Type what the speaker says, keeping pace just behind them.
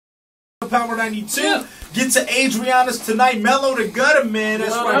Power 92. Get to Adriana's tonight. Mellow the Gutter, man.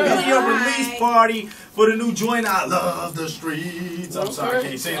 That's right. Video release party for the new joint. I love the streets. I'm sorry, I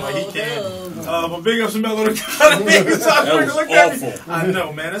can't say it like he can. But big ups to Mellow the Gutter, man. That was awful. I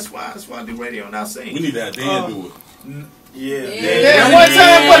know, man. That's why I do radio and I sing. We need to have Dan do it. Yeah. One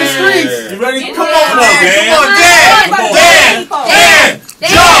time for the streets. You ready? Come on, Dan.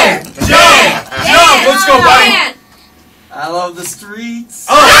 Jump. Let's go, buddy. I love the streets.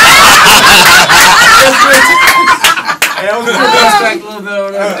 Oh.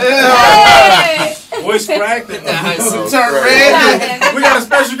 Voice cracked. We got a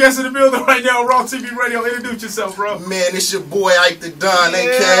special guest in the building right now. Raw TV Radio. Introduce yourself, bro. Man, it's your boy Ike the Don,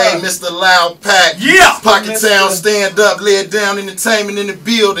 aka Mr. Loud Pack. Yeah. Pocket Town, stand up, lay it down, entertainment in the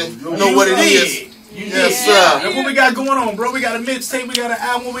building. You know what it is. Yes, sir. And what we got going on, bro? We got a mixtape, we got an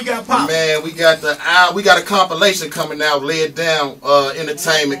album, we got pop. Man, we got a compilation coming out, Lay It Down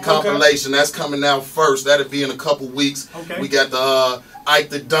entertainment compilation. That's coming out first. That'll be in a couple weeks. Okay. We got the Ike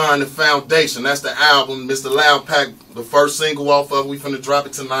the Don, the Foundation. That's the album. Mr. Loud Pack, the first single off of it. We finna drop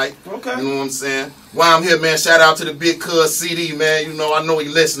it tonight. Okay. You know what I'm saying? While I'm here, man, shout out to the Big Cuz CD, man. You know, I know he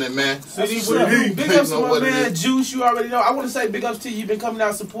listening, man. Big ups to my man Juice. You already know. I want to say big ups to you. You've been coming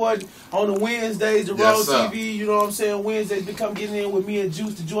out supporting on the Wednesdays, the Raw TV. You know what I'm saying? Wednesdays been come getting in with me and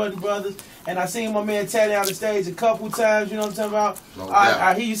Juice, the Jordan brothers. And I seen my man Taddy on the stage a couple times. You know what I'm talking about?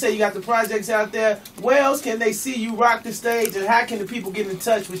 I hear you say you got the projects out there. Where else can they see you rock the stage, and how can the people get in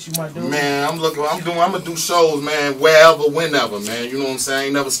touch with you, my dude? Man, I'm gonna do shows, man, wherever, whenever, man. You know what I'm saying? I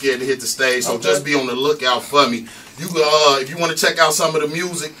ain't never scared to hit the stage, so just be on the lookout for me. You if you want to check out some of the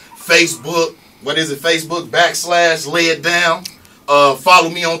music, Facebook, Facebook.com/Lay It Down. Follow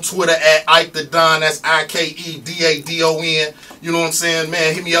me on Twitter at Ike the Don. That's IKEDADON. You know what I'm saying,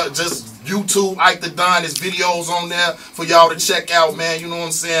 man? Hit me up. Just YouTube Ike the Don. There's videos on there for y'all to check out, man. You know what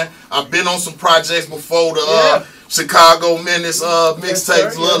I'm saying? I've been on some projects before. The Chicago Menace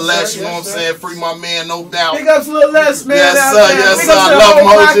mixtapes, Lil Les. You know what I'm saying? Free my man, no doubt. Big ups Lil Les, man. Yes, sir. Yes, sir. I love him.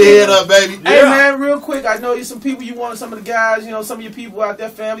 Hold your head up, baby. Hey, man, real quick. I know you some people. You want some of the guys. You know, some of your people out there,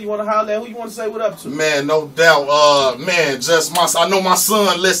 family. You want to holler at who you want to say what up to? Man, no doubt. Man, I know my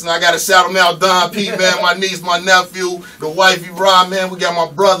son listening. I gotta shout him out, Don P. Man, my niece, my nephew, the wifey Rod. Man, we got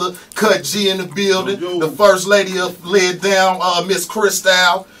my brother Cut G in the building. The first lady of Lay It Down, Miss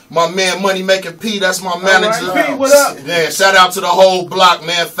Crystal. My man Money Making P, that's my manager. All right, P, what up? Yeah, shout out to the whole block,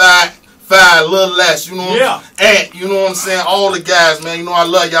 man. Five, Lil Les, you know what I'm saying? You know what I'm saying? All the guys, man. You know I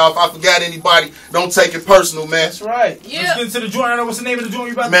love y'all. If I forgot anybody, don't take it personal, man. That's right. Yeah. Let's get into the joint. I know what's the name of the joint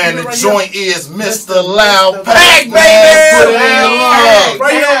you about to man, do the right joint here? is Mr. Loud Pack, baby! Right Put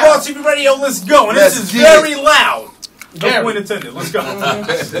it here on Raw TV Radio, let's go. And this is very loud. No point intended. Let's go.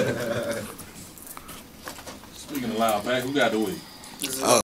 Speaking of Loud Pack, who got the week?